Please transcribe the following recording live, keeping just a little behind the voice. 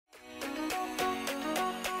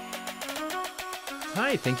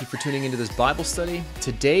Hi, thank you for tuning into this Bible study.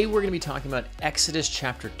 Today we're going to be talking about Exodus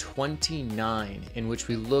chapter 29, in which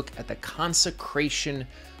we look at the consecration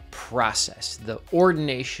process, the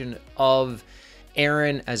ordination of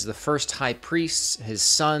Aaron as the first high priest, his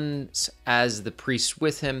sons as the priests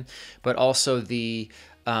with him, but also the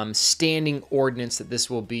standing ordinance that this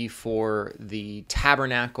will be for the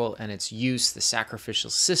tabernacle and its use, the sacrificial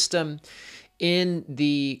system. In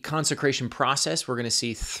the consecration process, we're going to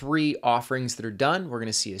see three offerings that are done. We're going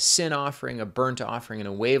to see a sin offering, a burnt offering, and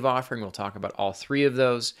a wave offering. We'll talk about all three of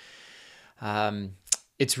those.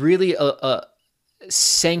 It's really a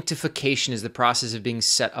sanctification is the process of being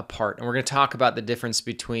set apart. And we're going to talk about the difference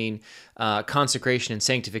between consecration and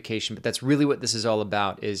sanctification, but that's really what this is all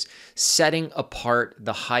about, is setting apart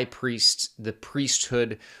the high priest, the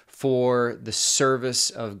priesthood, for the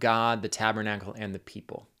service of God, the tabernacle, and the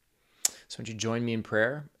people. So why don't you join me in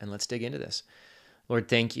prayer, and let's dig into this. Lord,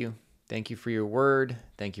 thank you. Thank you for your word.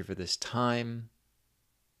 Thank you for this time.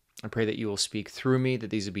 I pray that you will speak through me, that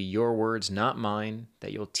these will be your words, not mine,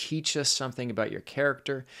 that you'll teach us something about your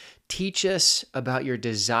character. Teach us about your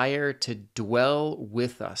desire to dwell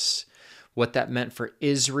with us, what that meant for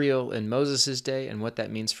Israel in Moses' day and what that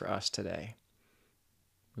means for us today.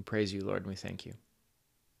 We praise you, Lord, and we thank you.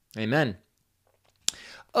 Amen.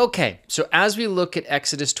 Okay, so as we look at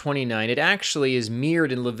Exodus 29, it actually is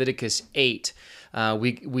mirrored in Leviticus 8.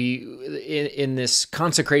 In this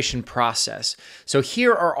consecration process. So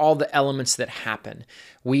here are all the elements that happen.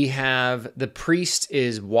 We have the priest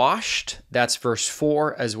is washed, that's verse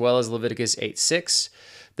 4, as well as Leviticus 8:6.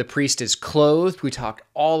 The priest is clothed. We talked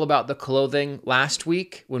all about the clothing last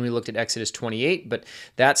week when we looked at Exodus 28, but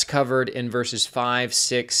that's covered in verses 5,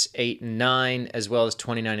 6, 8, and 9, as well as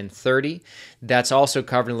 29 and 30. That's also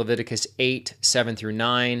covered in Leviticus 8, 7 through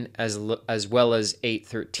 9, as well as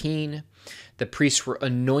 8:13. The priests were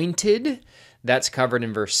anointed. That's covered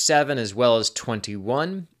in verse 7, as well as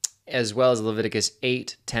 21, as well as Leviticus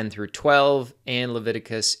 8, 10 through 12, and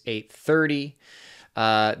Leviticus 8:30.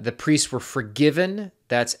 The priests were forgiven.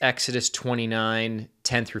 That's Exodus 29,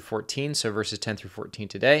 10 through 14, so verses 10 through 14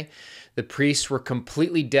 today. The priests were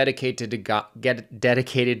completely dedicated to God.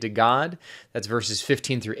 That's verses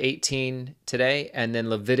 15 through 18 today. And then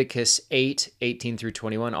Leviticus 8, 18 through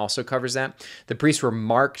 21 also covers that. The priests were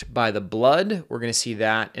marked by the blood. We're going to see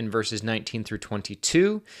that in verses 19 through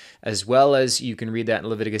 22, as well as you can read that in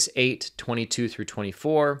Leviticus 8, 22 through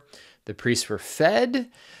 24. The priests were fed.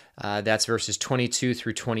 That's verses 22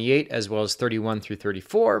 through 28, as well as 31 through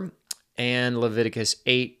 34, and Leviticus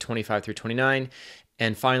 8, 25 through 29.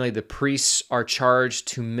 And finally, the priests are charged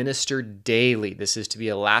to minister daily. This is to be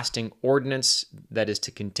a lasting ordinance that is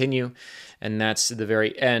to continue, and that's the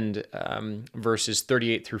very end, verses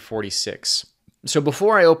 38 through 46. So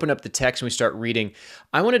before I open up the text and we start reading,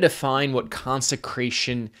 I want to define what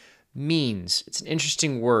consecration means. It's an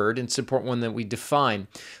interesting word, and it's an important one that we define.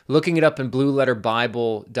 Looking it up in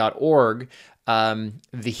blueletterbible.org,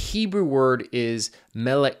 the Hebrew word is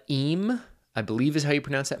melaim, I believe is how you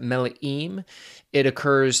pronounce that, melaim. It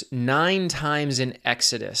occurs 9 times in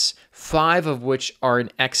Exodus, 5 of which are in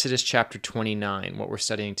Exodus chapter 29, what we're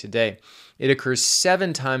studying today. It occurs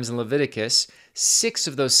 7 times in Leviticus. 6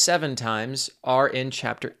 of those 7 times are in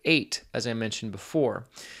chapter 8, as I mentioned before.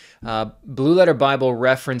 Blue Letter Bible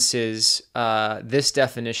references this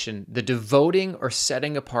definition: the devoting or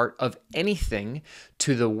setting apart of anything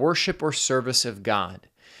to the worship or service of God.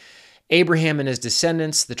 Abraham and his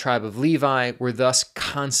descendants, the tribe of Levi, were thus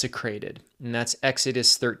consecrated. And that's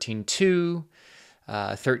Exodus 13:2,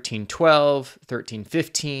 13:12,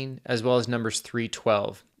 13:15, as well as Numbers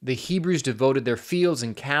 3:12. The Hebrews devoted their fields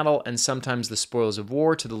and cattle and sometimes the spoils of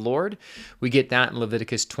war to the Lord. We get that in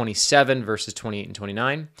Leviticus 27, verses 28 and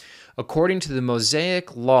 29. According to the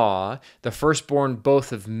Mosaic law, the firstborn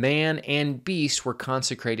both of man and beast were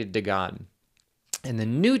consecrated to God. In the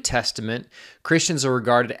New Testament, Christians are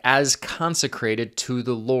regarded as consecrated to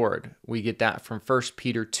the Lord. We get that from 1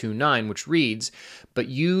 Peter 2:9, which reads, "But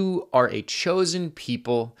you are a chosen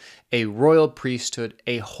people, a royal priesthood,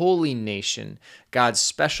 a holy nation, God's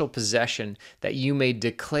special possession, that you may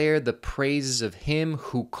declare the praises of him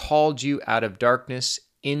who called you out of darkness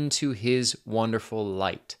into his wonderful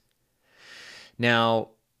light." Now,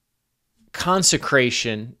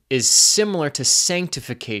 consecration is similar to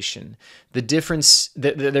sanctification. The difference,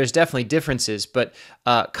 there's definitely differences, but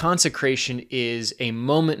consecration is a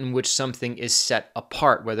moment in which something is set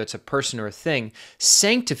apart, whether it's a person or a thing.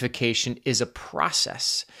 Sanctification is a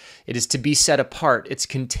process. It is to be set apart. It's a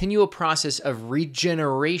continual process of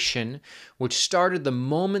regeneration, which started the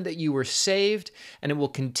moment that you were saved, and it will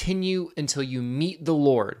continue until you meet the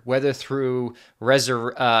Lord, whether through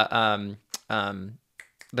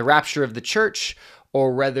the rapture of the church,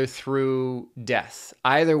 or whether through death.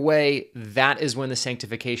 Either way, that is when the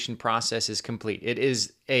sanctification process is complete. It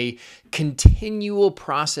is a continual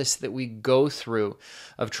process that we go through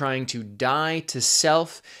of trying to die to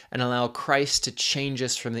self and allow Christ to change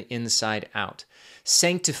us from the inside out.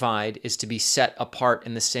 Sanctified is to be set apart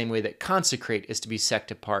in the same way that consecrate is to be set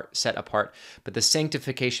apart. But the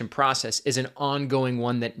sanctification process is an ongoing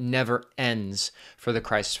one that never ends for the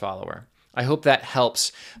Christ follower. I hope that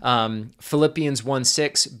helps. Philippians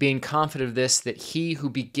 1:6, being confident of this, that he who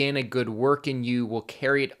began a good work in you will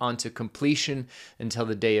carry it on to completion until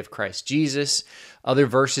the day of Christ Jesus. Other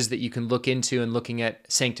verses that you can look into in looking at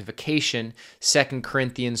sanctification, 2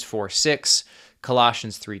 Corinthians 4:6,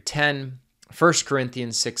 Colossians 3:10, 1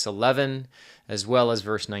 Corinthians 6:11, as well as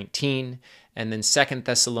verse 19, and then 2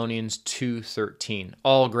 Thessalonians 2:13.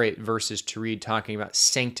 All great verses to read talking about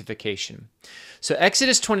sanctification. So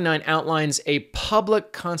Exodus 29 outlines a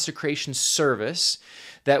public consecration service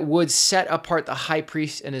that would set apart the high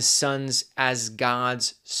priest and his sons as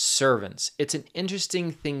God's servants. It's an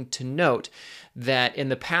interesting thing to note that in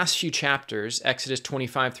the past few chapters, Exodus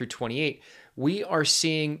 25 through 28, we are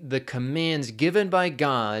seeing the commands given by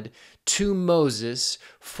God to Moses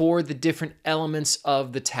for the different elements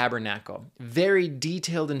of the tabernacle. Very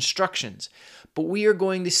detailed instructions. But we are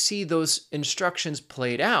going to see those instructions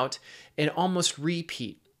played out in almost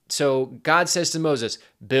repeat. So God says to Moses,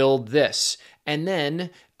 build this. And then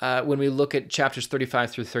when we look at chapters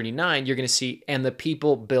 35 through 39, you're going to see, and the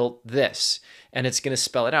people built this. And it's going to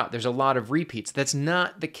spell it out. There's a lot of repeats. That's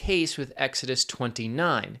not the case with Exodus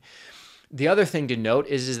 29. The other thing to note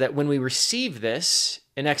is that when we receive this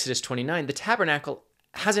in Exodus 29, the tabernacle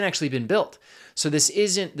hasn't actually been built. So this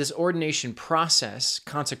ordination process,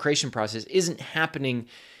 consecration process, isn't happening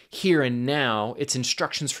here and now. It's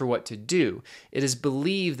instructions for what to do. It is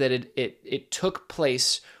believed that it took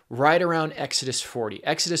place right around Exodus 40.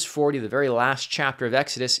 Exodus 40, the very last chapter of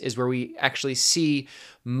Exodus, is where we actually see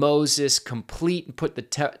Moses complete and put the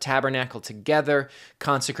tabernacle together,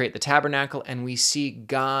 consecrate the tabernacle, and we see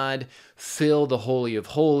God fill the Holy of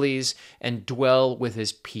Holies and dwell with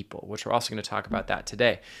his people, which we're also going to talk about that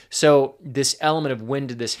today. So this element of when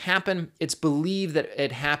did this happen? It's believed that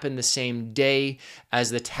it happened the same day as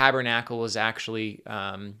the tabernacle was actually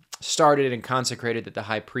started and consecrated, that the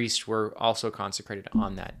high priests were also consecrated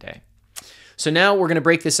on that day. So now we're going to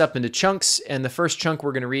break this up into chunks, and the first chunk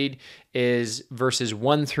we're going to read is verses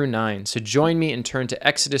 1 through 9. So join me and turn to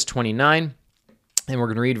Exodus 29, and we're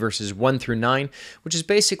going to read verses 1 through 9, which is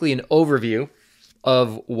basically an overview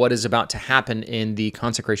of what is about to happen in the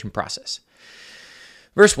consecration process.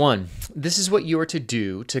 Verse 1, this is what you are to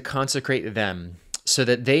do to consecrate them, so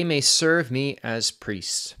that they may serve me as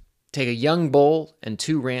priests. Take a young bull and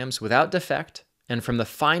 2 rams without defect, and from the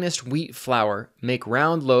finest wheat flour make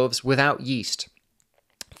round loaves without yeast,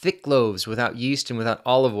 thick loaves without yeast and without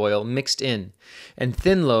olive oil mixed in, and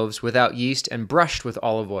thin loaves without yeast and brushed with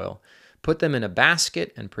olive oil. Put them in a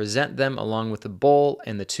basket and present them along with the bull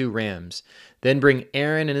and the 2 rams. Then bring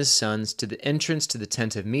Aaron and his sons to the entrance to the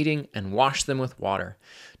tent of meeting and wash them with water.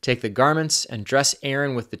 Take the garments and dress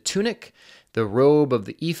Aaron with the tunic, the robe of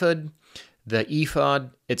the ephod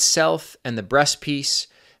itself, and the breastpiece.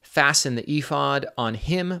 Fasten the ephod on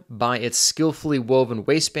him by its skillfully woven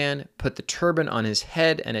waistband. Put the turban on his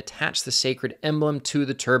head and attach the sacred emblem to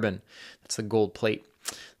the turban. That's the gold plate.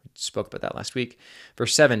 We spoke about that last week.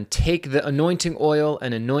 Verse 7, take the anointing oil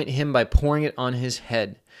and anoint him by pouring it on his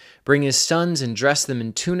head. Bring his sons and dress them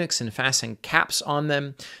in tunics and fasten caps on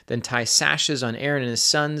them. Then tie sashes on Aaron and his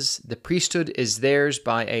sons. The priesthood is theirs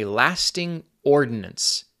by a lasting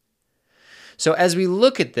ordinance. So as we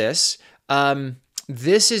look at this,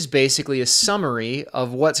 this is basically a summary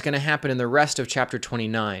of what's going to happen in the rest of chapter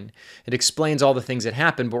 29. It explains all the things that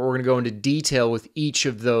happen, but we're going to go into detail with each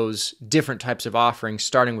of those different types of offerings,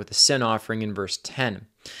 starting with the sin offering in verse 10.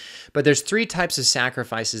 But there's 3 types of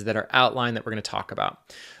sacrifices that are outlined that we're going to talk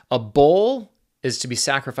about. A bull is to be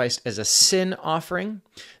sacrificed as a sin offering,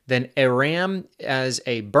 then a ram as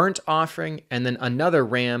a burnt offering, and then another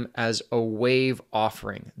ram as a wave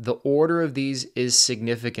offering. The order of these is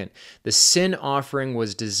significant. The sin offering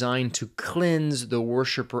was designed to cleanse the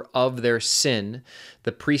worshiper of their sin.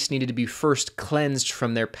 The priest needed to be first cleansed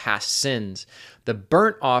from their past sins. The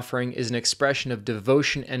burnt offering is an expression of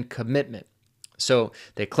devotion and commitment. So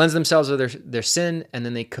they cleanse themselves of their sin, and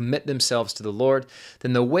then they commit themselves to the Lord.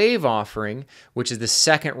 Then the wave offering, which is the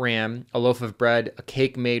second ram, a loaf of bread, a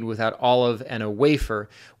cake made without olive, and a wafer.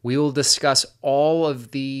 We will discuss all of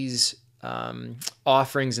these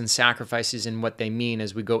offerings and sacrifices and what they mean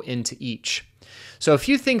as we go into each. So a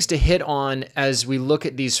few things to hit on as we look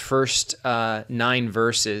at these first 9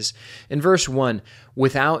 verses. In verse 1,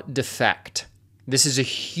 without defect. This is a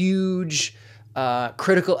huge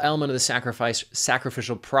critical element of the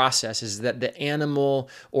sacrificial process, is that the animal,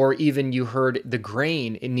 or even you heard the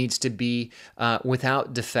grain, it needs to be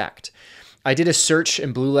without defect. I did a search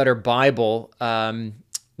in Blue Letter Bible,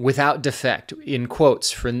 without defect, in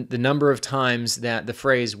quotes, for the number of times that the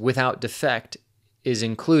phrase without defect is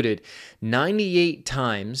included. 98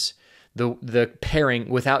 times the pairing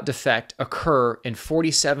without defect occur in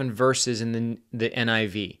 47 verses in the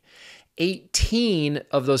NIV. 18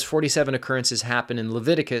 of those 47 occurrences happen in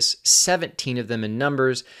Leviticus, 17 of them in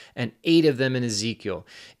Numbers, and 8 of them in Ezekiel.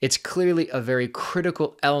 It's clearly a very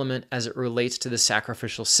critical element as it relates to the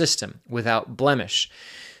sacrificial system, without blemish.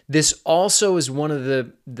 This also is one of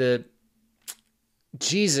the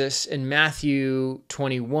Jesus in Matthew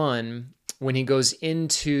 21, when he goes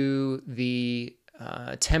into the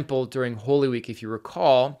temple during Holy Week, if you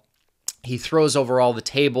recall, he throws over all the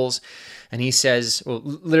tables and he says, well,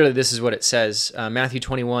 literally this is what it says, Matthew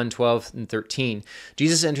 21, 12 and 13.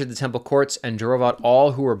 Jesus entered the temple courts and drove out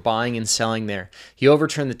all who were buying and selling there. He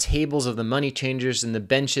overturned the tables of the money changers and the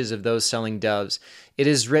benches of those selling doves. It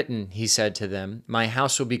is written, he said to them, my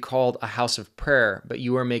house will be called a house of prayer, but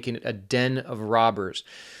you are making it a den of robbers.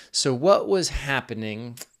 So what was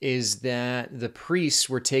happening is that the priests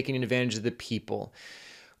were taking advantage of the people.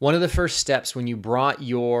 One of the first steps when you brought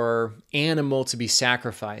your animal to be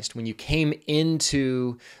sacrificed, when you came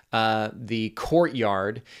into the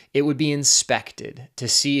courtyard, it would be inspected to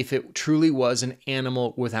see if it truly was an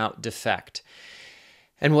animal without defect.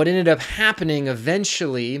 And what ended up happening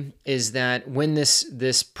eventually is that when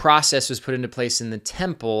this process was put into place in the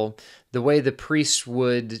temple, the way the priests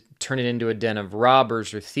would turn it into a den of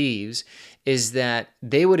robbers or thieves is that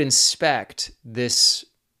they would inspect this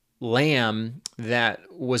lamb that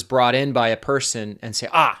was brought in by a person and say,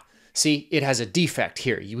 see, it has a defect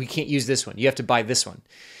here. We can't use this one. You have to buy this one.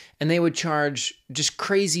 And they would charge just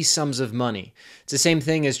crazy sums of money. It's the same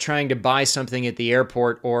thing as trying to buy something at the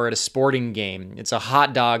airport or at a sporting game. It's a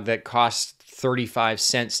hot dog that costs 35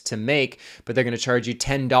 cents to make, but they're going to charge you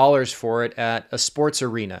 $10 for it at a sports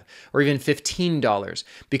arena, or even $15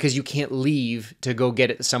 because you can't leave to go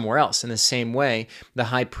get it somewhere else. In the same way, the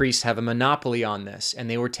high priests have a monopoly on this, and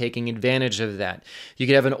they were taking advantage of that. You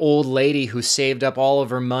could have an old lady who saved up all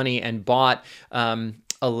of her money and bought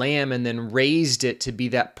a lamb and then raised it to be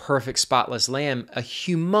that perfect spotless lamb, a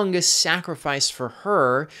humongous sacrifice for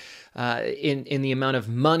her in the amount of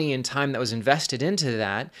money and time that was invested into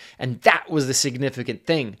that. And that was the significant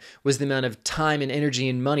thing, was the amount of time and energy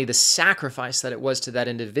and money, the sacrifice that it was to that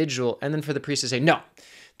individual. And then for the priest to say, no,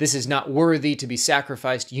 this is not worthy to be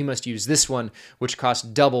sacrificed. You must use this one, which costs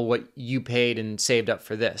double what you paid and saved up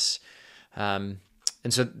for this.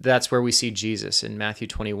 And so that's where we see Jesus in Matthew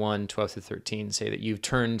 21, 12 to 13, say that you've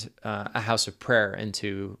turned a house of prayer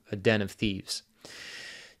into a den of thieves.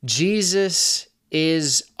 Jesus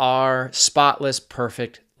is our spotless,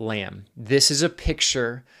 perfect lamb. This is a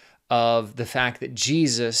picture of the fact that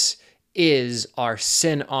Jesus is our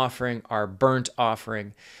sin offering, our burnt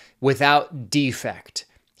offering, without defect.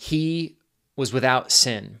 He was without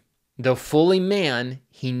sin. Though fully man,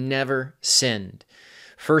 he never sinned.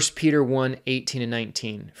 1 Peter 1, 18 and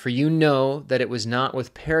 19. For you know that it was not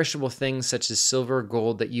with perishable things such as silver or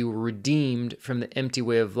gold that you were redeemed from the empty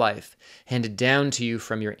way of life, handed down to you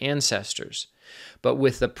from your ancestors, but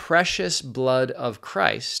with the precious blood of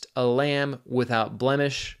Christ, a lamb without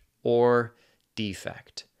blemish or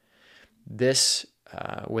defect. This,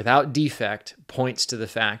 without defect, points to the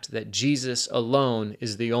fact that Jesus alone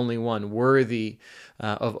is the only one worthy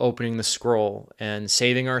of opening the scroll and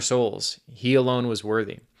saving our souls. He alone was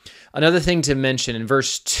worthy. Another thing to mention in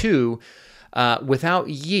verse 2, without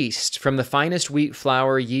yeast, from the finest wheat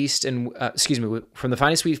flour, yeast and from the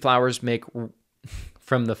finest wheat flours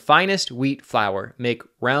make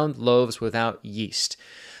round loaves without yeast.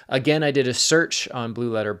 Again, I did a search on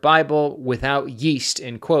Blue Letter Bible, without yeast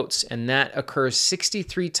in quotes, and that occurs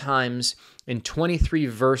 63 times in 23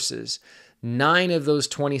 verses. 9 of those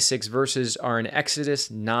 26 verses are in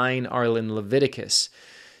Exodus, 9 are in Leviticus.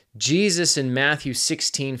 Jesus in Matthew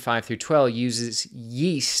 16, 5 through 12 uses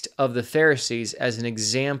yeast of the Pharisees as an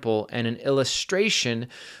example and an illustration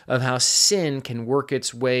of how sin can work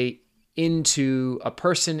its way into a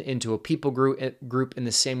person, into a people group in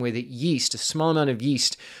the same way that yeast, a small amount of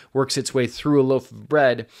yeast, works its way through a loaf of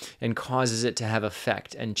bread and causes it to have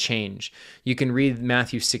effect and change. You can read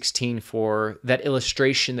Matthew 16 for that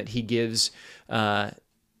illustration that he gives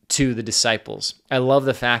to the disciples. I love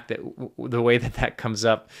the fact that the way that comes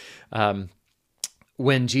up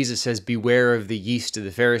when Jesus says, beware of the yeast of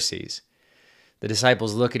the Pharisees, the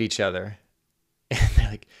disciples look at each other and they're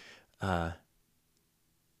like,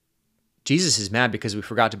 Jesus is mad because we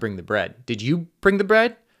forgot to bring the bread. Did you bring the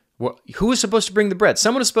bread? Who was supposed to bring the bread?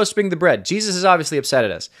 Someone was supposed to bring the bread. Jesus is obviously upset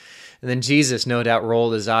at us. And then Jesus, no doubt,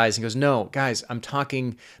 rolled his eyes and goes, no, guys, I'm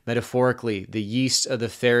talking metaphorically. The yeast of the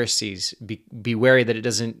Pharisees. Be wary that it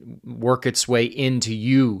doesn't work its way into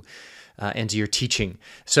you and to your teaching.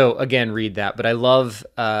 So again, read that. But I love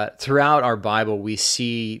throughout our Bible, we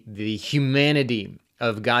see the humanity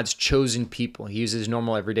of God's chosen people. He uses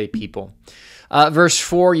normal, everyday people. Verse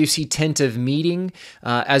 4, you see tent of meeting.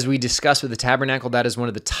 As we discussed with the tabernacle, that is one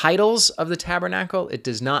of the titles of the tabernacle. It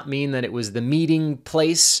does not mean that it was the meeting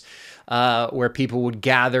place where people would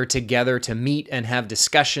gather together to meet and have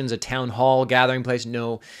discussions, a town hall gathering place.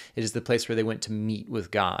 No, it is the place where they went to meet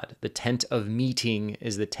with God. The tent of meeting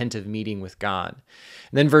is the tent of meeting with God.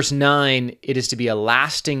 And then verse 9, it is to be a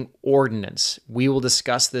lasting ordinance. We will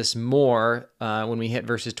discuss this more when we hit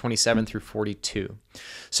verses 27 through 42.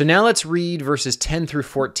 So now let's read verses 10 through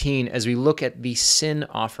 14 as we look at the sin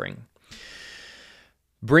offering.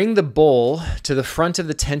 Bring the bull to the front of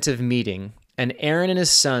the tent of meeting, and Aaron and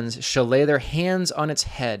his sons shall lay their hands on its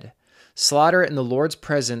head. Slaughter it in the Lord's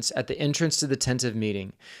presence at the entrance to the tent of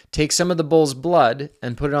meeting. Take some of the bull's blood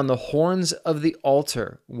and put it on the horns of the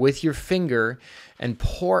altar with your finger and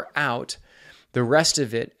pour out the rest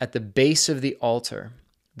of it at the base of the altar.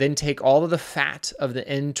 Then take all of the fat of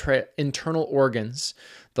the internal organs,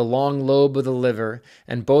 the long lobe of the liver,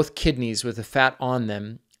 and both kidneys with the fat on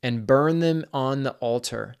them, and burn them on the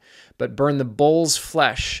altar. But burn the bull's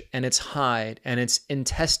flesh and its hide and its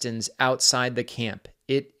intestines outside the camp.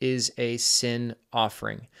 It is a sin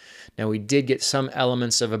offering. Now, we did get some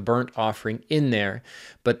elements of a burnt offering in there,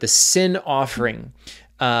 but the sin offering,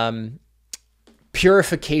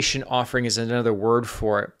 purification offering is another word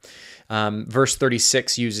for it. Verse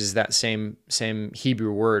 36 uses that same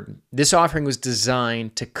Hebrew word. This offering was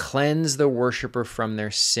designed to cleanse the worshiper from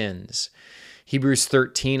their sins. Hebrews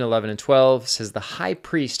 13, 11, and 12 says, the high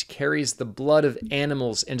priest carries the blood of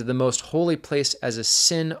animals into the most holy place as a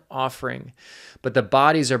sin offering, but the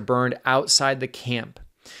bodies are burned outside the camp.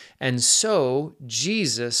 And so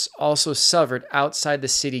Jesus also suffered outside the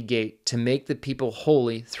city gate to make the people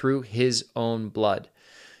holy through his own blood.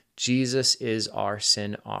 Jesus is our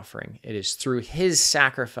sin offering. It is through his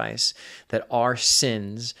sacrifice that our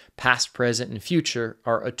sins, past, present, and future,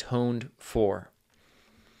 are atoned for.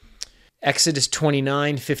 Exodus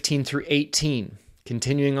 29, 15 through 18.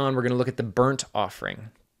 Continuing on, we're going to look at the burnt offering.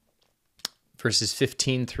 Verses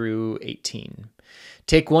 15 through 18.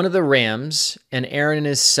 Take one of the rams, and Aaron and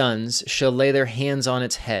his sons shall lay their hands on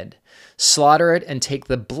its head. Slaughter it and take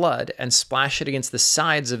the blood and splash it against the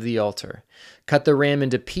sides of the altar. Cut the ram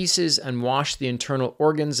into pieces and wash the internal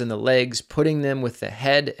organs and the legs, putting them with the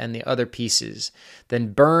head and the other pieces.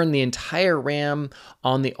 Then burn the entire ram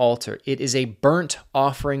on the altar. It is a burnt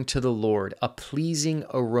offering to the Lord, a pleasing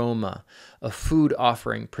aroma, a food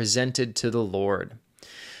offering presented to the Lord.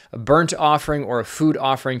 A burnt offering or a food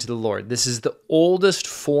offering to the Lord. This is the oldest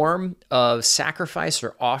form of sacrifice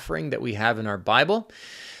or offering that we have in our Bible.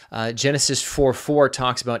 Genesis 4:4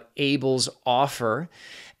 talks about Abel's offer,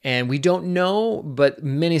 and we don't know, but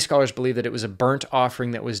many scholars believe that it was a burnt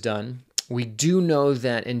offering that was done. We do know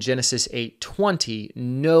that in Genesis 8:20,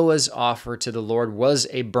 Noah's offer to the Lord was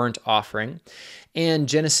a burnt offering, and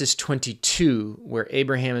Genesis 22, where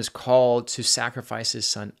Abraham is called to sacrifice his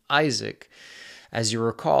son Isaac, as you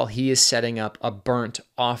recall, he is setting up a burnt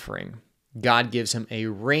offering. God gives him a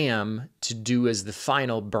ram to do as the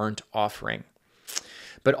final burnt offering.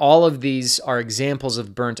 But all of these are examples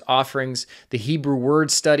of burnt offerings. The Hebrew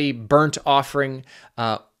word study, burnt offering,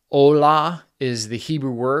 olah is the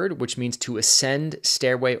Hebrew word, which means to ascend,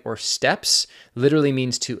 stairway, or steps. Literally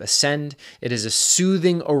means to ascend. It is a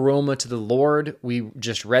soothing aroma to the Lord. We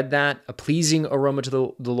just read that. A pleasing aroma to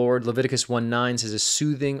the Lord. Leviticus 1:9 says a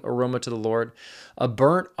soothing aroma to the Lord. A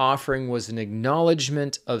burnt offering was an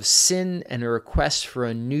acknowledgement of sin and a request for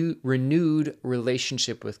a renewed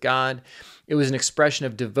relationship with God. It was an expression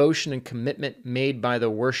of devotion and commitment made by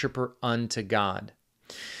the worshiper unto God.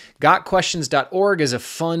 GotQuestions.org is a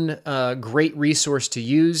fun, great resource to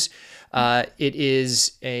use. It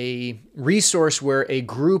is a resource where a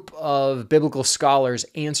group of biblical scholars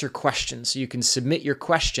answer questions. So you can submit your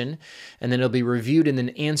question, and then it'll be reviewed and then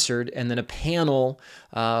answered, and then a panel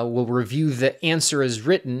will review the answer as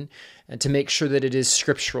written to make sure that it is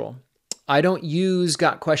scriptural. I don't use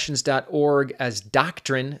GotQuestions.org as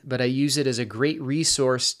doctrine, but I use it as a great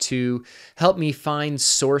resource to help me find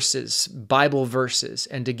sources, Bible verses,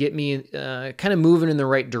 and to get me kind of moving in the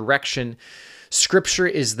right direction Scripture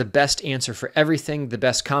is the best answer for everything. The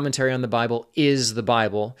best commentary on the Bible is the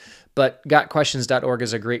Bible. But gotquestions.org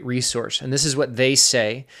is a great resource. And this is what they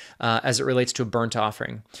say as it relates to a burnt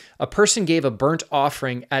offering. A person gave a burnt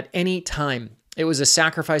offering at any time. It was a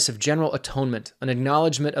sacrifice of general atonement, an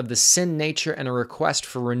acknowledgement of the sin nature, and a request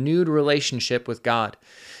for renewed relationship with God.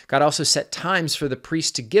 God also set times for the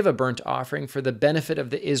priest to give a burnt offering for the benefit of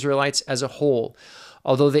the Israelites as a whole,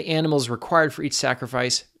 although the animals required for each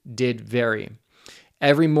sacrifice did vary.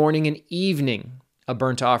 Every morning and evening, a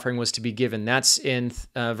burnt offering was to be given. That's in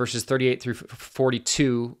verses 38 through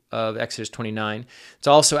 42 of Exodus 29. It's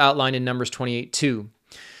also outlined in Numbers 28:2.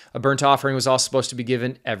 A burnt offering was also supposed to be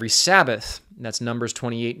given every Sabbath. That's Numbers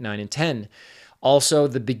 28:9 and 10. Also,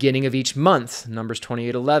 the beginning of each month, Numbers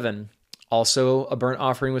 28:11. Also, a burnt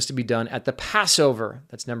offering was to be done at the Passover.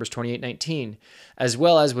 That's Numbers 28:19. As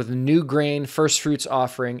well as with a new grain first fruits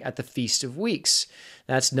offering at the Feast of Weeks.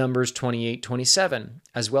 That's Numbers 28:27.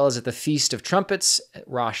 As well as at the Feast of Trumpets, at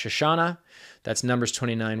Rosh Hashanah. That's Numbers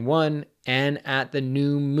 29:1. And at the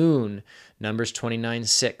new moon, Numbers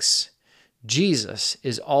 29:6. Jesus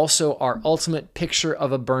is also our ultimate picture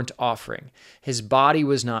of a burnt offering. His body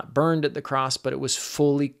was not burned at the cross, but it was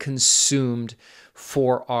fully consumed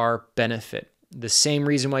for our benefit. The same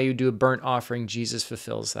reason why you do a burnt offering, Jesus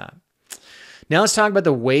fulfills that. Now let's talk about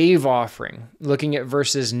the wave offering, looking at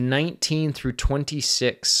verses 19 through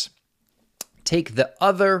 26. Take the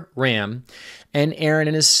other ram, and Aaron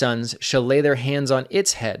and his sons shall lay their hands on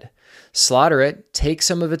its head. Slaughter it, take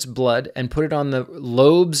some of its blood, and put it on the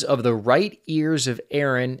lobes of the right ears of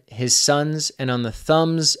Aaron, his sons, and on the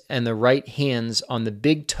thumbs and the right hands, on the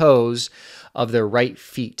big toes of their right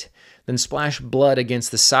feet. Then splash blood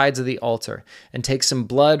against the sides of the altar, and take some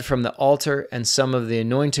blood from the altar and some of the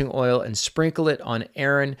anointing oil, and sprinkle it on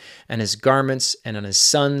Aaron and his garments, and on his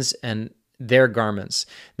sons and their garments.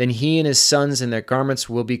 Then he and his sons and their garments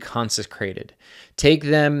will be consecrated. Take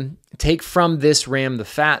from this ram the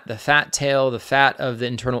fat tail, the fat of the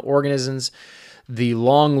internal organisms, the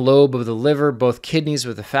long lobe of the liver, both kidneys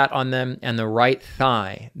with the fat on them, and the right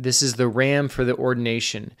thigh. This is the ram for the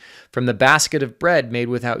ordination. From the basket of bread made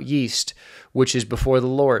without yeast, which is before the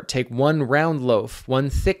Lord, take one round loaf, one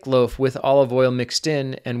thick loaf with olive oil mixed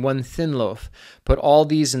in, and one thin loaf. Put all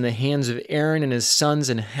these in the hands of Aaron and his sons,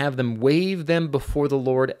 and have them wave them before the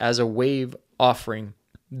Lord as a wave offering.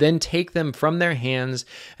 Then take them from their hands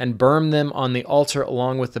and burn them on the altar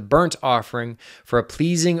along with the burnt offering for a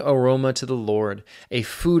pleasing aroma to the Lord, a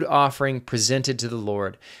food offering presented to the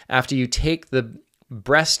Lord. After you take the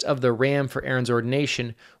breast of the ram for Aaron's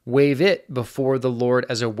ordination, wave it before the Lord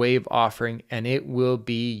as a wave offering, and it will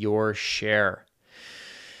be your share.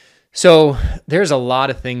 So there's a lot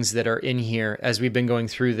of things that are in here as we've been going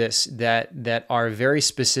through this that are very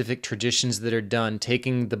specific traditions that are done,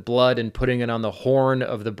 taking the blood and putting it on the horn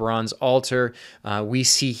of the bronze altar. We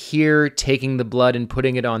see here taking the blood and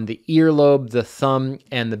putting it on the earlobe, the thumb,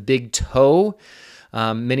 and the big toe.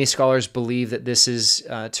 Many scholars believe that this is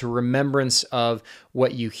to remembrance of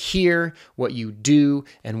what you hear, what you do,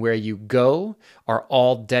 and where you go are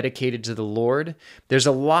all dedicated to the Lord. There's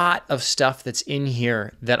a lot of stuff that's in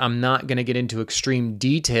here that I'm not going to get into extreme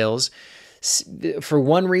details. For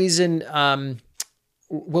one reason,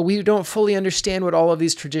 we don't fully understand what all of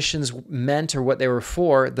these traditions meant or what they were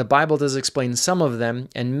for. The Bible does explain some of them,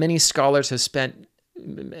 and many scholars have spent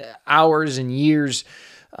hours and years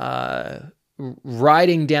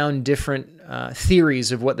writing down different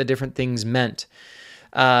theories of what the different things meant.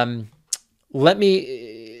 Let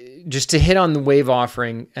me, just to hit on the wave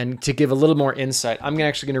offering and to give a little more insight, I'm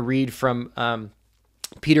actually going to read from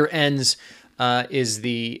Peter Enns, is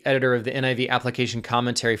the editor of the NIV application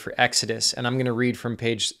commentary for Exodus, and I'm going to read from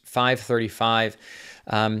page 535.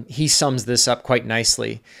 He sums this up quite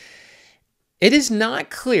nicely. It is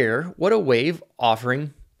not clear what a wave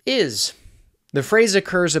offering is. The phrase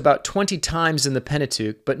occurs about 20 times in the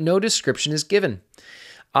Pentateuch, but no description is given.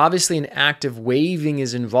 Obviously, an act of waving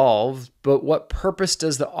is involved, but what purpose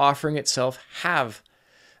does the offering itself have?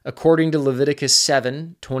 According to Leviticus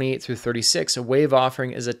 7, 28 through 36, a wave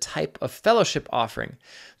offering is a type of fellowship offering,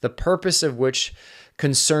 the purpose of which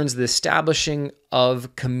concerns the establishing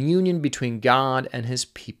of communion between God and his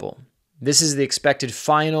people. This is the expected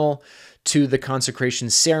final to the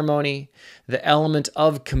consecration ceremony. The element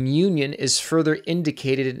of communion is further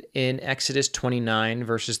indicated in Exodus 29,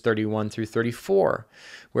 verses 31 through 34,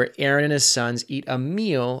 where Aaron and his sons eat a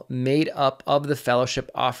meal made up of the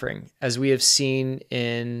fellowship offering, as we have seen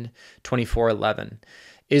in 24:11.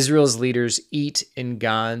 Israel's leaders eat in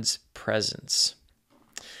God's presence.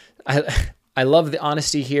 I love the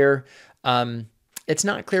honesty here. it's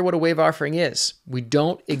not clear what a wave offering is. We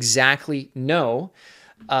don't exactly know.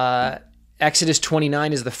 Exodus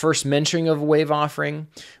 29 is the first mentioning of a wave offering.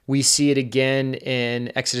 We see it again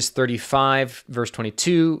in Exodus 35, verse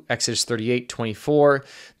 22, Exodus 38, 24.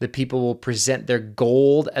 The people will present their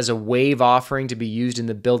gold as a wave offering to be used in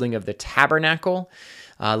the building of the tabernacle.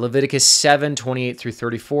 Leviticus 7, 28 through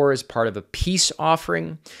 34 is part of a peace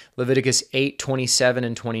offering. Leviticus 8, 27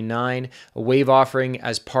 and 29, a wave offering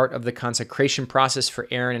as part of the consecration process for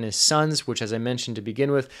Aaron and his sons, which, as I mentioned to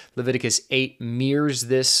begin with, Leviticus 8 mirrors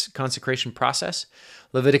this consecration process.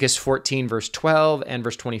 Leviticus 14, verse 12 and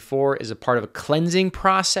verse 24 is a part of a cleansing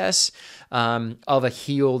process of a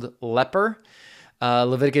healed leper.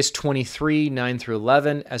 Leviticus 23, 9 through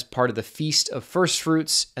 11, as part of the Feast of First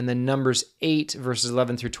Fruits, and then Numbers 8, verses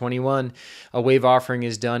 11 through 21, a wave offering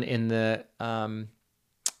is done in the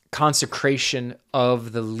consecration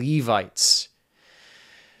of the Levites.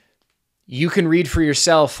 You can read for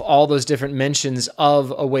yourself all those different mentions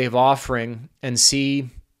of a wave offering and see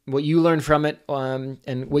what you learn from it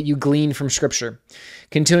and what you glean from Scripture.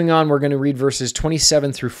 Continuing on, we're going to read verses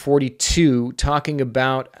 27 through 42, talking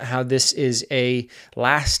about how this is a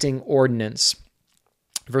lasting ordinance.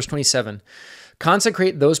 Verse 27,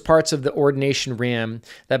 consecrate those parts of the ordination ram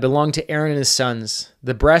that belong to Aaron and his sons,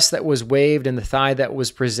 the breast that was waved and the thigh that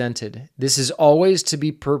was presented. This is always to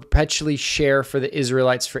be perpetually share for the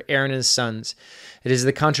Israelites, for Aaron and his sons. It is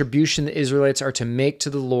the contribution the Israelites are to make to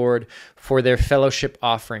the Lord for their fellowship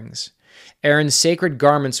offerings. Aaron's sacred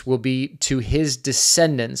garments will be to his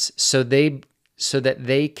descendants, so that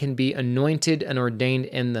they can be anointed and ordained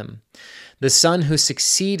in them. The son who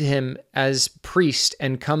succeeds him as priest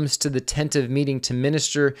and comes to the tent of meeting to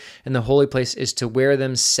minister in the holy place is to wear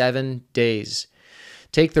them 7 days.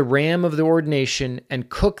 Take the ram of the ordination and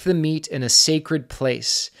cook the meat in a sacred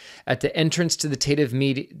place. At the entrance to the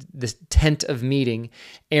tent of meeting,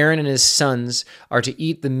 Aaron and his sons are to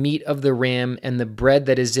eat the meat of the ram and the bread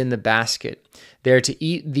that is in the basket. They are to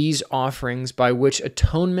eat these offerings by which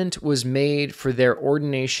atonement was made for their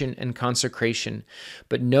ordination and consecration.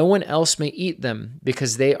 But no one else may eat them,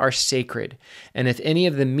 because they are sacred. And if any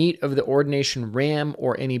of the meat of the ordination ram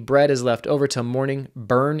or any bread is left over till morning,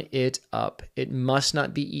 burn it up. It must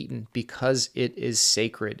not be eaten, because it is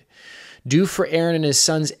sacred. Do for Aaron and his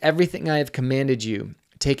sons everything I have commanded you,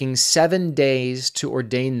 taking 7 days to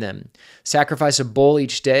ordain them. Sacrifice a bull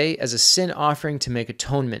each day as a sin offering to make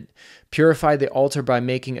atonement. Purify the altar by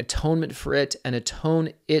making atonement for it, and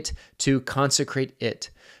atone it to consecrate it.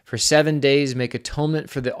 For 7 days make atonement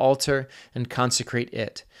for the altar and consecrate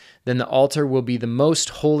it. Then the altar will be most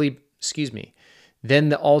holy,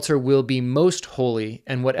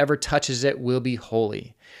 and whatever touches it will be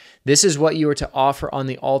holy. This is what you are to offer on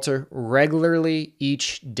the altar regularly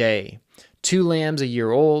each day. 2 lambs a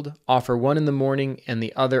year old, offer one in the morning and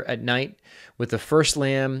the other at night. With the first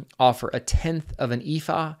lamb, offer 1/10 of an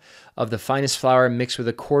ephah of the finest flour mixed with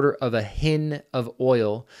 1/4 of a hin of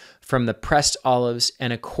oil from the pressed olives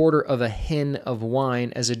and 1/4 of a hin of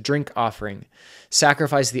wine as a drink offering.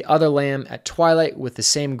 Sacrifice the other lamb at twilight with the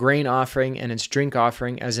same grain offering and its drink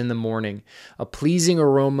offering as in the morning, a pleasing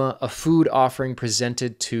aroma, a food offering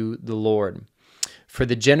presented to the Lord. For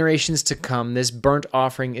the generations to come, this burnt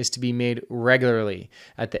offering is to be made regularly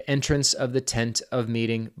at the entrance of the tent of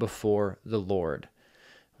meeting before the Lord.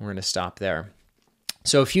 We're going to stop there.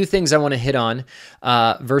 So a few things I want to hit on.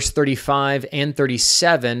 Verse 35 and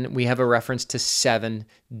 37, we have a reference to 7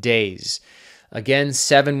 days. Again,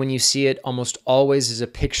 7, when you see it, almost always is a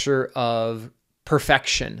picture of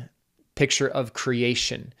perfection, picture of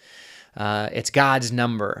creation. It's God's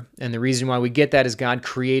number. And the reason why we get that is God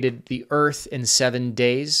created the earth in 7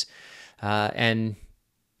 days. And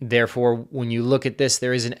therefore, when you look at this,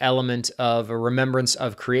 there is an element of a remembrance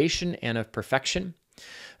of creation and of perfection.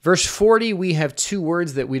 Verse 40, we have 2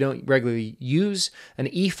 words that we don't regularly use, an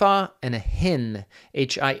ephah and a hin,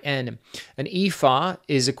 H-I-N. An ephah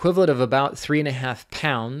is equivalent of about 3.5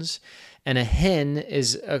 pounds, and a hin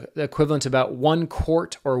is equivalent to about 1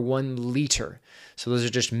 quart or 1 liter. So those are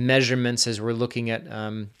just measurements as we're looking at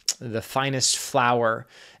the finest flour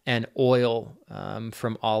and oil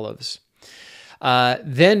from olives.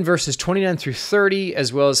 Then verses 29 through 30,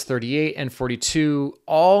 as well as 38 and 42,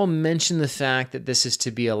 all mention the fact that this is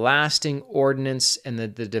to be a lasting ordinance and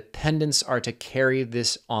that the dependents are to carry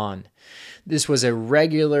this on. This was a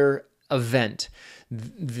regular event.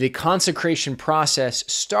 The consecration process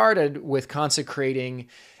started with consecrating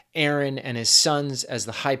Aaron and his sons as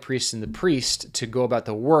the high priest and the priest to go about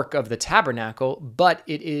the work of the tabernacle, but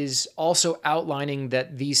it is also outlining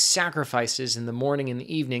that these sacrifices in the morning and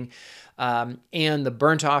the evening and the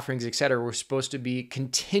burnt offerings, etc., were supposed to be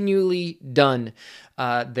continually done.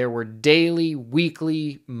 There were daily,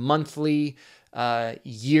 weekly, monthly,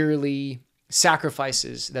 yearly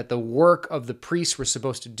sacrifices that the work of the priests were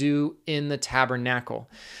supposed to do in the tabernacle.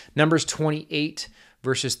 Numbers 28,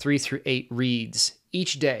 verses 3 through 8 reads,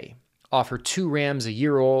 "Each day offer 2 rams a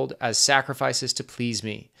year old as sacrifices to please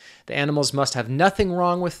me. The animals must have nothing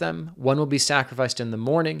wrong with them. One will be sacrificed in the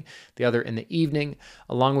morning, the other in the evening.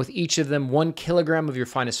 Along with each of them, 1 kilogram of your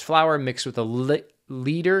finest flour mixed with a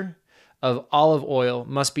liter of olive oil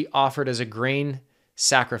must be offered as a grain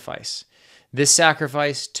sacrifice. This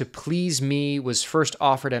sacrifice to please me was first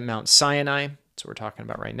offered at Mount Sinai." That's what we're talking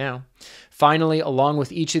about right now. "Finally, along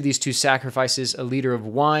with each of these 2 sacrifices, a liter of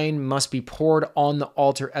wine must be poured on the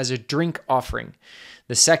altar as a drink offering.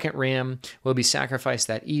 The second ram will be sacrificed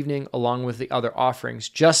that evening along with the other offerings,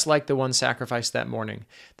 just like the one sacrificed that morning.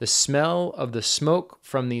 The smell of the smoke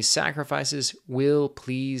from these sacrifices will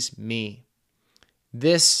please me."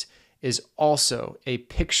 This is also a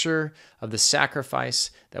picture of the sacrifice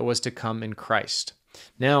that was to come in Christ.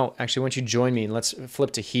 Now, actually, I want you to join me and let's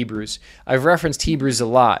flip to Hebrews. I've referenced Hebrews a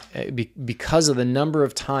lot because of the number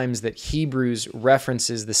of times that Hebrews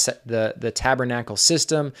references the tabernacle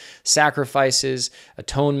system, sacrifices,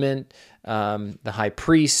 atonement, the high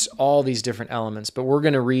priests, all these different elements. But we're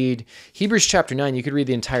going to read Hebrews chapter 9. You could read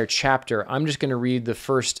the entire chapter. I'm just going to read the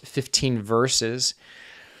first 15 verses.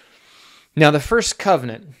 Now, the first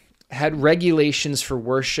covenant had regulations for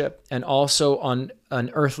worship and also on an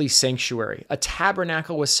earthly sanctuary. A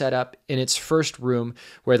tabernacle was set up in its first room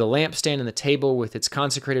where the lampstand and the table with its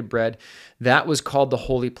consecrated bread, that was called the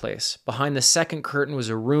holy place. Behind the second curtain was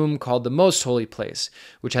a room called the most holy place,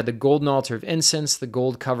 which had the golden altar of incense, the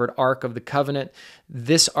gold-covered ark of the covenant.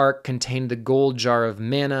 This ark contained the gold jar of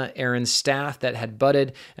manna, Aaron's staff that had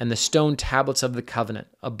budded, and the stone tablets of the covenant.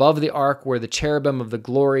 Above the ark were the cherubim of the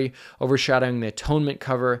glory, overshadowing the atonement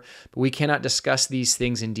cover, but we cannot discuss these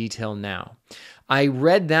things in detail now. I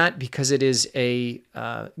read that because it is a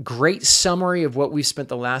great summary of what we've spent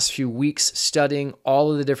the last few weeks studying,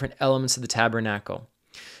 all of the different elements of the tabernacle.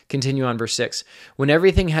 Continue on verse 6. "When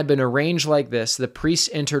everything had been arranged like this, the priests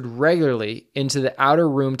entered regularly into the outer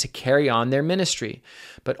room to carry on their ministry.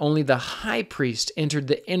 But only the high priest entered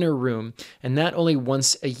the inner room, and that only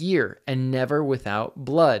once a year, and never without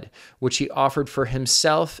blood, which he offered for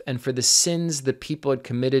himself and for the sins the people had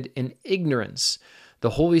committed in ignorance. The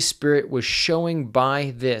Holy Spirit was showing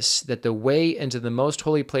by this that the way into the most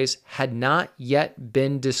holy place had not yet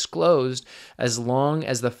been disclosed as long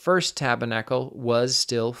as the first tabernacle was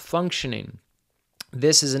still functioning.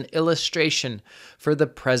 This is an illustration for the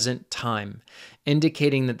present time,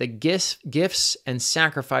 indicating that the gifts and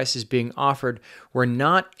sacrifices being offered were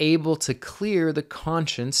not able to clear the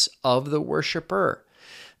conscience of the worshiper.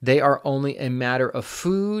 They are only a matter of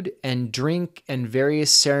food and drink and various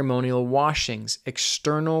ceremonial washings,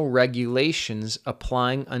 external regulations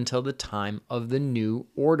applying until the time of the new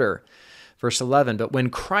order." Verse 11, "But when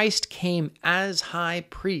Christ came as high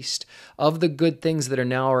priest of the good things that are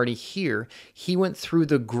now already here, he went through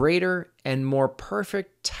the greater and more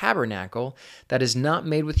perfect tabernacle that is not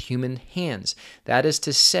made with human hands. That is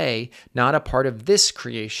to say, not a part of this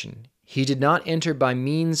creation. He did not enter by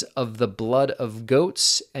means of the blood of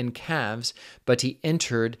goats and calves, but he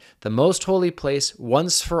entered the most holy place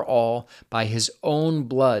once for all by his own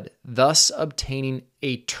blood, thus obtaining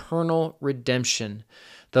eternal redemption.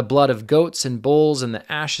 The blood of goats and bulls and the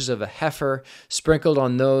ashes of a heifer sprinkled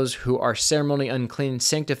on those who are ceremonially unclean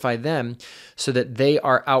sanctify them so that they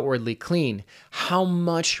are outwardly clean. How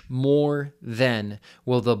much more then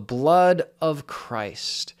will the blood of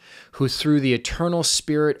Christ, who through the eternal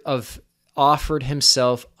Spirit of offered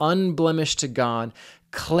himself unblemished to God,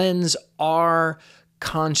 cleanse our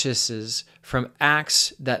consciences from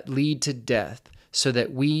acts that lead to death, so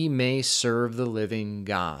that we may serve the living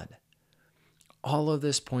God." All of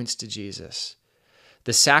this points to Jesus.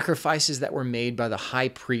 The sacrifices that were made by the high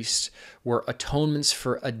priest were atonements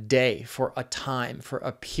for a day, for a time, for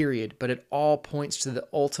a period, but it all points to the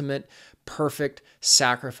ultimate perfect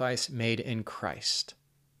sacrifice made in Christ.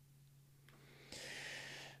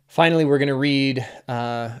 Finally, we're going to read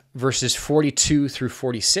verses 42 through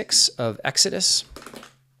 46 of Exodus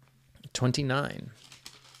 29.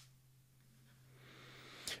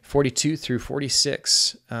 42 through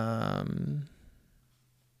 46.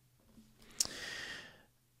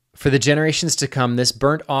 "For the generations to come, this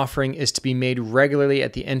burnt offering is to be made regularly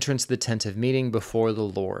at the entrance of the tent of meeting before the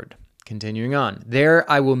Lord. Continuing on. There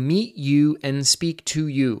I will meet you and speak to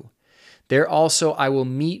you. There also I will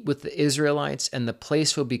meet with the Israelites, and the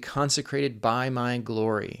place will be consecrated by my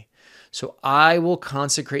glory. So I will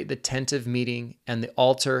consecrate the tent of meeting and the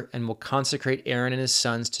altar, and will consecrate Aaron and his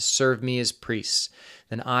sons to serve me as priests.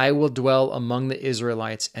 Then I will dwell among the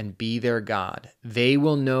Israelites and be their God. They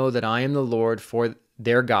will know that I am the Lord for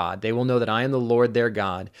their God. They will know that I am the Lord their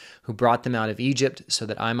God, who brought them out of Egypt, so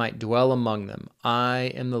that I might dwell among them.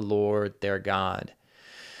 I am the Lord their God.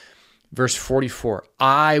 Verse 44,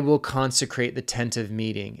 I will consecrate the tent of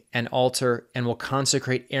meeting and altar, and will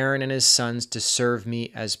consecrate Aaron and his sons to serve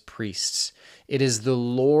me as priests. It is the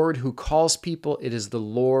Lord who calls people. It is the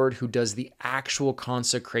Lord who does the actual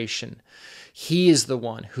consecration. He is the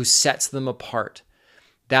one who sets them apart.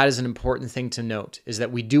 That is an important thing to note, is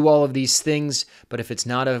that we do all of these things, but if it's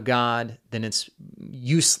not of God, then it's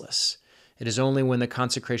useless. It is only when the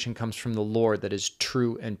consecration comes from the Lord that is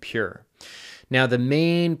true and pure. Now, the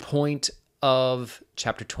main point of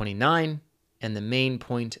chapter 29 and the main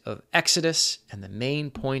point of Exodus and the main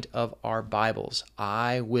point of our Bibles,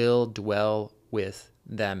 I will dwell with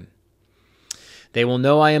them. They will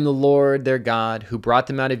know I am the Lord their God, who brought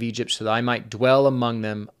them out of Egypt so that I might dwell among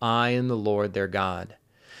them. I am the Lord their God.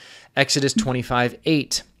 Exodus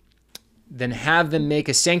 25:8. Then have them make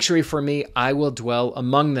a sanctuary for me. I will dwell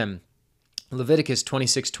among them. Leviticus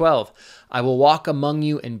 26:12, I will walk among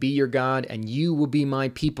you and be your God, and you will be my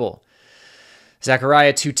people.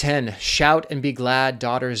 Zechariah 2:10, shout and be glad,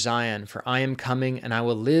 daughter Zion, for I am coming, and I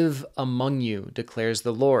will live among you, declares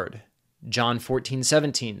the Lord. John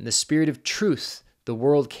 14:17, the Spirit of truth, the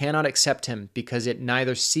world cannot accept him, because it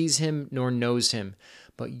neither sees him nor knows him,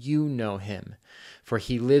 but you know him, for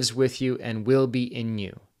he lives with you and will be in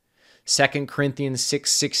you. 2 Corinthians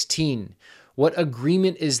 6:16, what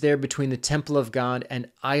agreement is there between the temple of God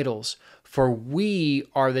and idols? For we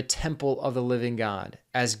are the temple of the living God.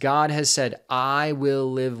 As God has said, I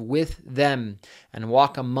will live with them and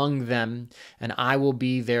walk among them, and I will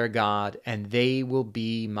be their God, and they will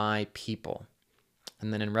be my people.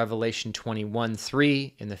 And then in Revelation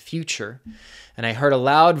 21:3, in the future, and I heard a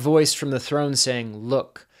loud voice from the throne saying,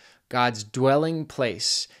 look, God's dwelling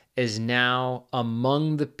place is now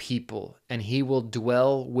among the people, and he will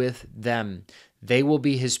dwell with them. They will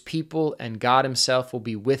be his people, and God himself will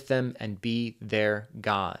be with them and be their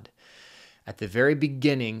God. At the very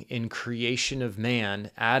beginning, in creation of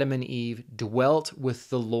man, Adam and Eve dwelt with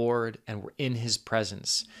the Lord and were in his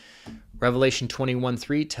presence. Revelation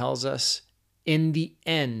 21:3 tells us, in the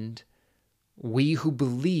end, we who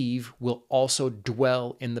believe will also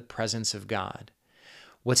dwell in the presence of God.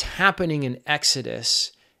 What's happening in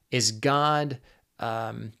Exodus is God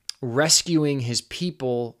rescuing his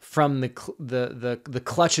people from the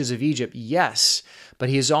clutches of Egypt, yes, but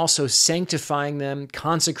he is also sanctifying them,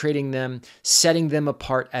 consecrating them, setting them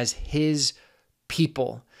apart as his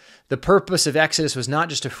people. The purpose of Exodus was not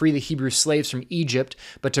just to free the Hebrew slaves from Egypt,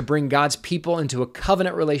 but to bring God's people into a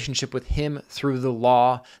covenant relationship with him through the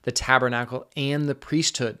law, the tabernacle, and the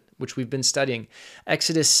priesthood, which we've been studying.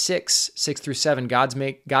 Exodus 6:6-7,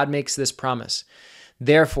 God makes this promise.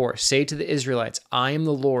 Therefore, say to the Israelites, I am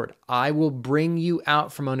the Lord. I will bring you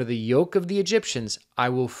out from under the yoke of the Egyptians. I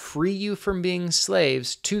will free you from being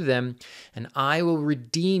slaves to them, and I will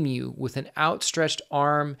redeem you with an outstretched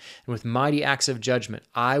arm and with mighty acts of judgment.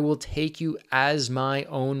 I will take you as my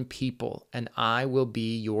own people, and I will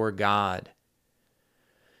be your God.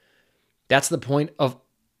 That's the point of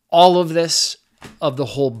all of this, of the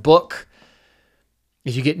whole book.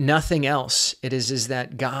 If you get nothing else, it is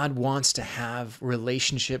that God wants to have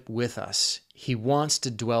relationship with us. He wants to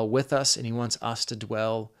dwell with us, and he wants us to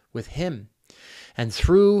dwell with him. And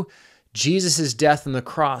through Jesus' death on the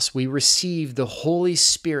cross, we receive the Holy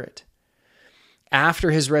Spirit. After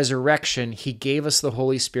his resurrection, he gave us the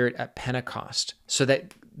Holy Spirit at Pentecost so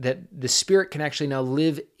that the Spirit can actually now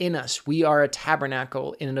live in us. We are a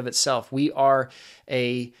tabernacle in and of itself. We are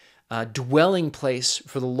a dwelling place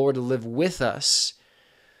for the Lord to live with us.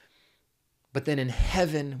 But then in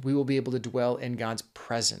heaven, we will be able to dwell in God's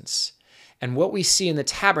presence. And what we see in the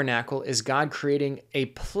tabernacle is God creating a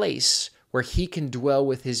place where he can dwell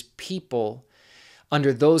with his people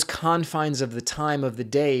under those confines of the time of the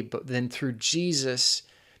day. But then through Jesus,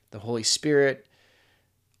 the Holy Spirit,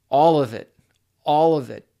 all of it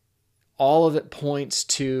points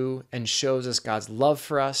to and shows us God's love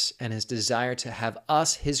for us and his desire to have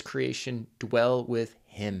us, his creation, dwell with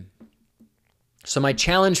him. So my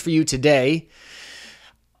challenge for you today,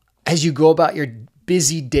 as you go about your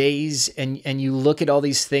busy days and you look at all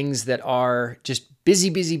these things that are just busy,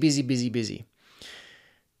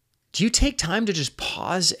 Do you take time to just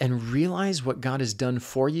pause and realize what God has done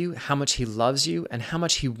for you, how much he loves you, and how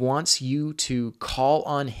much he wants you to call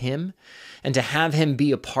on him and to have him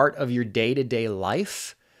be a part of your day-to-day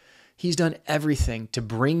life? He's done everything to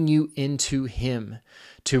bring you into him,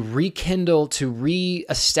 to rekindle, to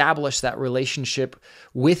reestablish that relationship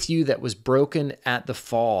with you that was broken at the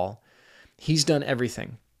fall. He's done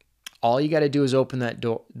everything. All you got to do is open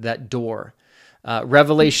that door.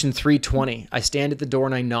 Revelation 3:20, I stand at the door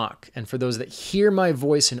and I knock. And for those that hear my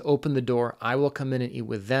voice and open the door, I will come in and eat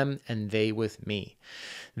with them and they with me.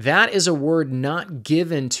 That is a word not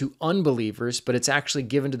given to unbelievers, but it's actually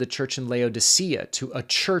given to the church in Laodicea, to a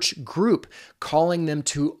church group, calling them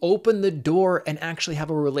to open the door and actually have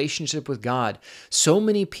a relationship with God. So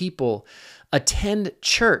many people attend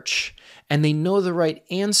church and they know the right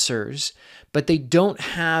answers, but they don't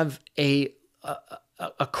have a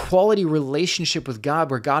quality relationship with God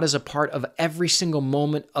where God is a part of every single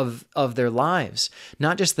moment of their lives,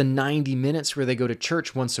 not just the 90 minutes where they go to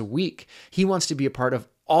church once a week. He wants to be a part of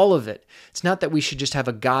all of it. It's not that we should just have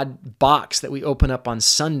a God box that we open up on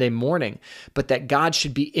Sunday morning, but that God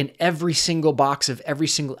should be in every single box of every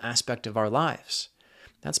single aspect of our lives.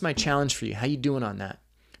 That's my challenge for you. How you doing on that?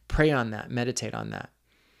 Pray on that, meditate on that,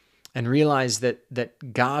 and realize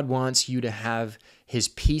that God wants you to have his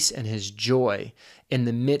peace and his joy in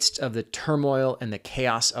the midst of the turmoil and the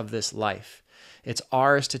chaos of this life. It's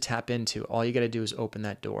ours to tap into. All you got to do is open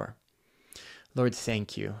that door. Lord,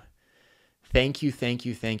 thank you. Thank you, thank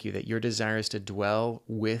you, thank you that your desire is to dwell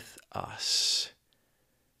with us.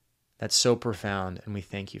 That's so profound, and we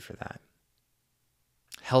thank you for that.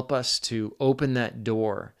 Help us to open that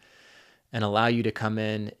door and allow you to come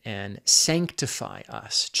in and sanctify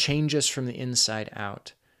us, change us from the inside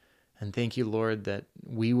out. And thank you, Lord, that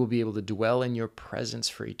we will be able to dwell in your presence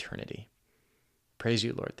for eternity. Praise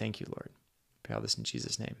you, Lord. Thank you, Lord. Pray all this in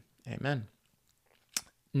Jesus' name. Amen.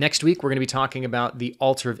 Next week, we're going to be talking about the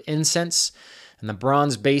altar of incense and the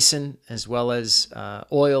bronze basin, as well as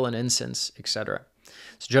oil and incense, etc.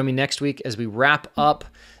 So join me next week as we wrap up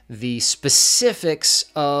the specifics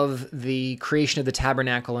of the creation of the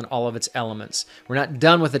tabernacle and all of its elements. We're not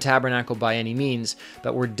done with the tabernacle by any means,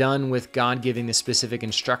 but we're done with God giving the specific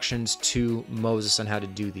instructions to Moses on how to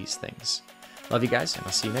do these things. Love you guys, and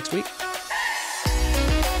I'll see you next week.